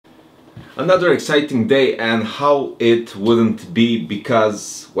Another exciting day, and how it wouldn't be,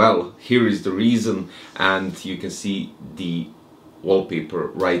 because, well, here is the reason, and you can see the wallpaper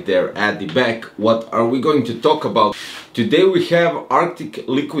right there at the back. What are we going to talk about? Today we have Arctic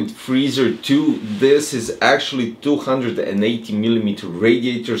Liquid Freezer 2. This is actually 280mm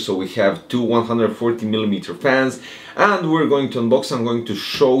radiator, so we have two 140mm fans, and we're going to unbox. I'm going to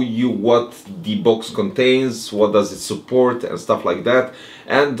show you what the box contains, what does it support and stuff like that,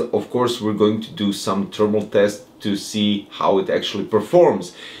 and of course we're going to do some thermal tests to see how it actually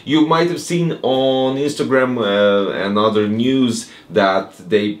performs. You might have seen on Instagram and other news that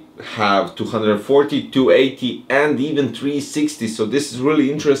they have 240, 280 and even 360, so this is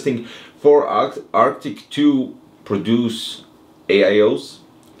really interesting for Arctic to produce AIOs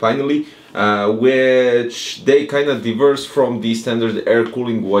finally, which they kind of diverse from the standard air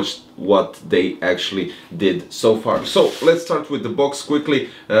cooling, what they actually did so far. So let's start with the box quickly.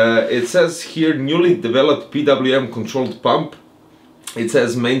 It says here newly developed PWM controlled pump. It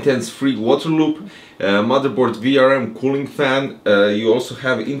says maintenance free water loop, motherboard VRM cooling fan. You also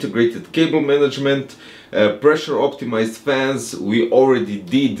have integrated cable management, pressure optimized fans. We already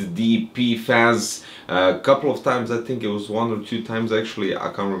did the P fans a couple of times, I think it was 1 or 2 times actually,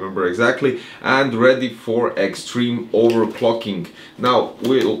 I can't remember exactly, and ready for extreme overclocking. Now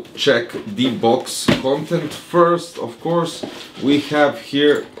we'll check the box content first. Of course, we have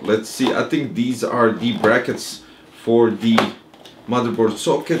here, let's see, I think these are the brackets for the motherboard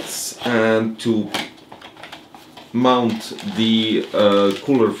sockets and to mount the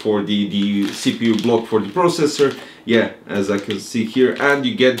cooler for the CPU block for the processor. Yeah, as I can see here, and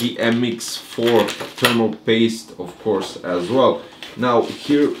you get the MX for thermal paste, of course, as well. Now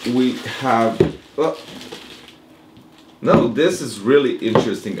here we have now this is really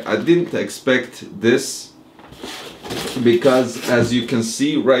interesting. I didn't expect this, because as you can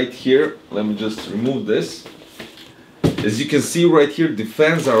see right here, let me just remove this. As you can see right here, the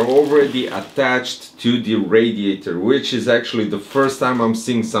fans are already attached to the radiator, which is actually the first time I'm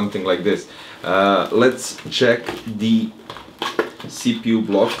seeing something like this. Let's check the CPU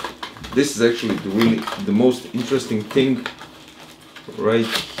block. This is actually the most interesting thing right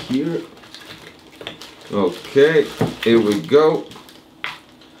here. Okay, here we go.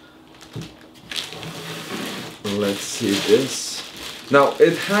 Let's see this. Now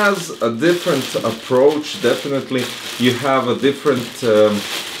it has a different approach, definitely. You have a different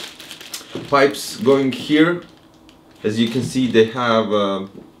pipes going here. As you can see, they have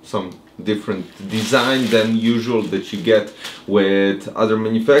some different design than usual that you get with other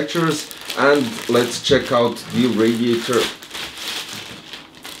manufacturers. And let's check out the radiator.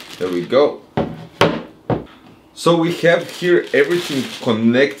 There we go. So we have here everything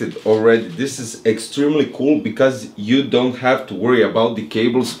connected already. This is extremely cool, because you don't have to worry about the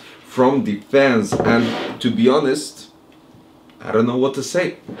cables from the fans. And to be honest, I don't know what to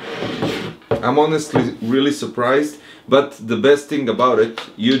say. I'm honestly really surprised, but the best thing about it,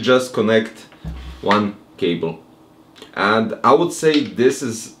 you just connect one cable. And I would say this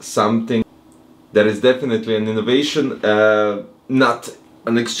is something that is definitely an innovation, not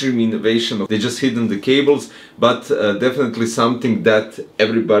an extreme innovation. They just hidden the cables, but definitely something that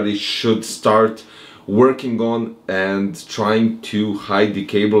everybody should start working on and trying to hide the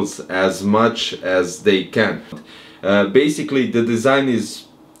cables as much as they can. Basically the design is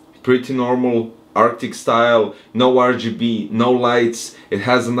pretty normal, Arctic style, no RGB, no lights. It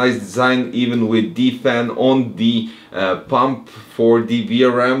has a nice design even with the fan on the pump for the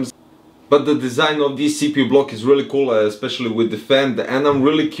VRMs. But the design of this CPU block is really cool, especially with the fan, and I'm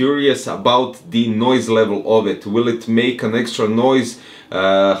really curious about the noise level of it. Will it make an extra noise?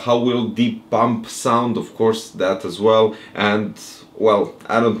 How will the pump sound? Of course, that as well. And well,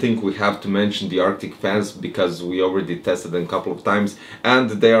 I don't think we have to mention the Arctic fans, because we already tested them a couple of times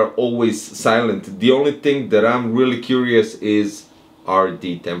and they are always silent. The only thing that I'm really curious are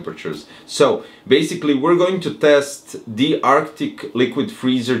the temperatures. So basically we're going to test the Arctic Liquid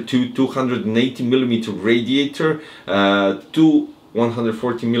Freezer 2 280mm radiator, two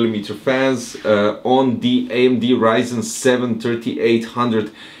 140mm fans on the AMD Ryzen 7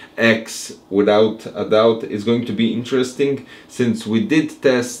 3800X. Without a doubt, it's going to be interesting, since we did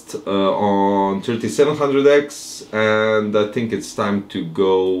test on 3700X, and I think it's time to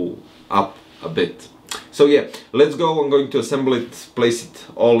go up a bit. So yeah, let's go. I'm going to assemble it, place it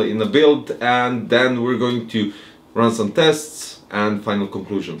all in a build, and then we're going to run some tests and final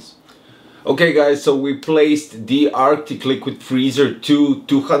conclusions. Okay guys, so we placed the Arctic Liquid Freezer 2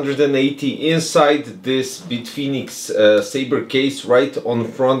 280 inside this Bitfinex Saber case right on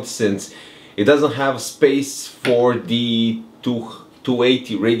front, since it doesn't have space for the two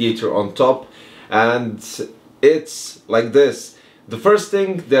 280 radiator on top, and it's like this. The first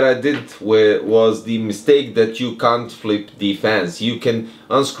thing that I did was the mistake that you can't flip the fans. You can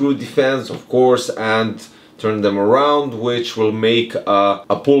unscrew the fans, of course, and turn them around, which will make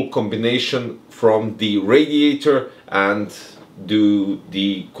a pull combination from the radiator and do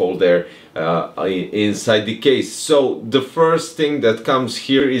the cold air inside the case. So the first thing that comes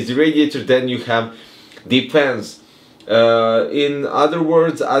here is the radiator, then you have the fans. In other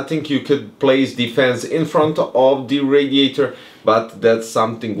words, I think you could place the fans in front of the radiator, but that's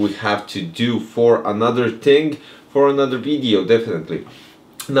something we have to do for another thing, for another video, definitely.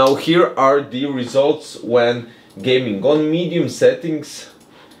 Now here are the results when gaming. On medium settings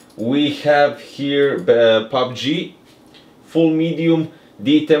we have here PUBG, full medium.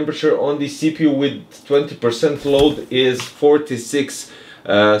 The temperature on the CPU with 20% load is 46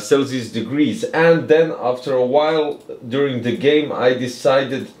 Celsius degrees, and then after a while during the game I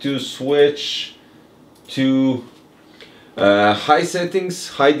decided to switch to high settings,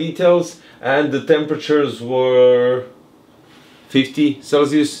 high details, and the temperatures were 50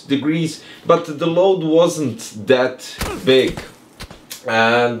 Celsius degrees, but the load wasn't that big,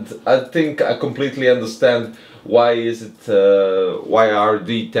 and I think I completely understand why are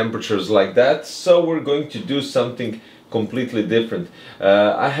the temperatures like that. So we're going to do something completely different.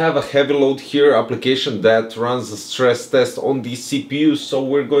 I have a heavy load here application that runs a stress test on the CPU, so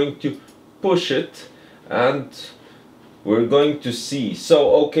we're going to push it and we're going to see.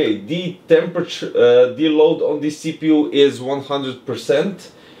 So okay, the temperature, the load on the CPU is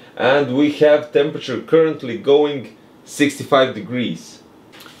 100%, and we have temperature currently going 65 degrees.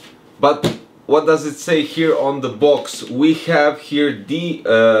 But what does it say here on the box? We have here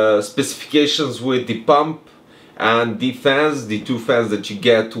the specifications with the pump and the fans, the two fans that you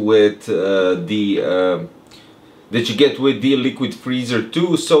get with the liquid freezer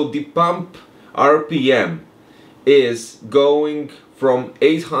too. So the pump RPM is going from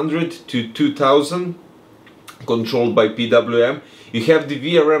 800 to 2000, controlled by PWM. You have the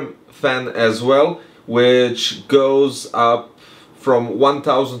VRM fan as well, which goes up from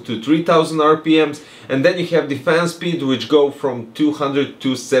 1000 to 3000 RPMs, and then you have the fan speed, which go from 200 to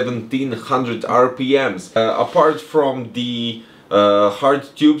 1700 RPMs. Apart from the hard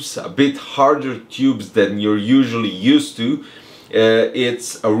tubes, a bit harder tubes than you're usually used to,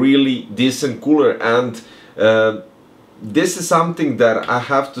 it's a really decent cooler, and this is something that I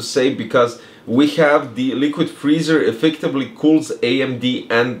have to say, because we have the liquid freezer effectively cools AMD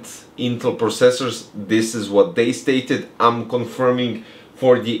and Intel processors. This is what they stated. I'm confirming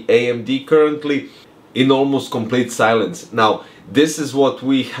for the AMD currently in almost complete silence. Now this is what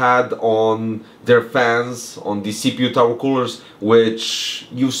we had on their fans, on the CPU tower coolers, which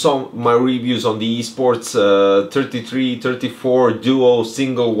you saw my reviews on the esports 33, 34, duo,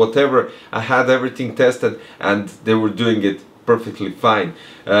 single, whatever. I had everything tested and they were doing it perfectly fine.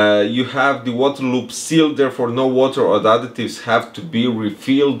 You have the water loop sealed, therefore no water or additives have to be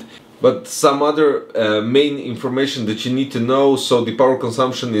refilled. But some other main information that you need to know: so the power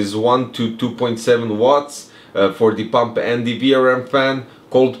consumption is 1 to 2.7 watts for the pump and the VRM fan.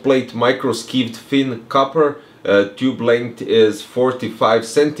 Cold plate micro skived thin copper. Tube length is 45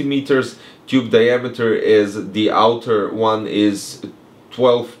 centimeters. Tube diameter is, the outer one is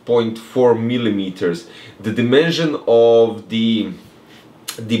 12.4 millimeters. The dimension of the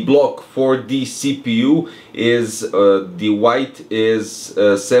block for the CPU is the white is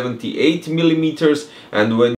 78 millimeters, and when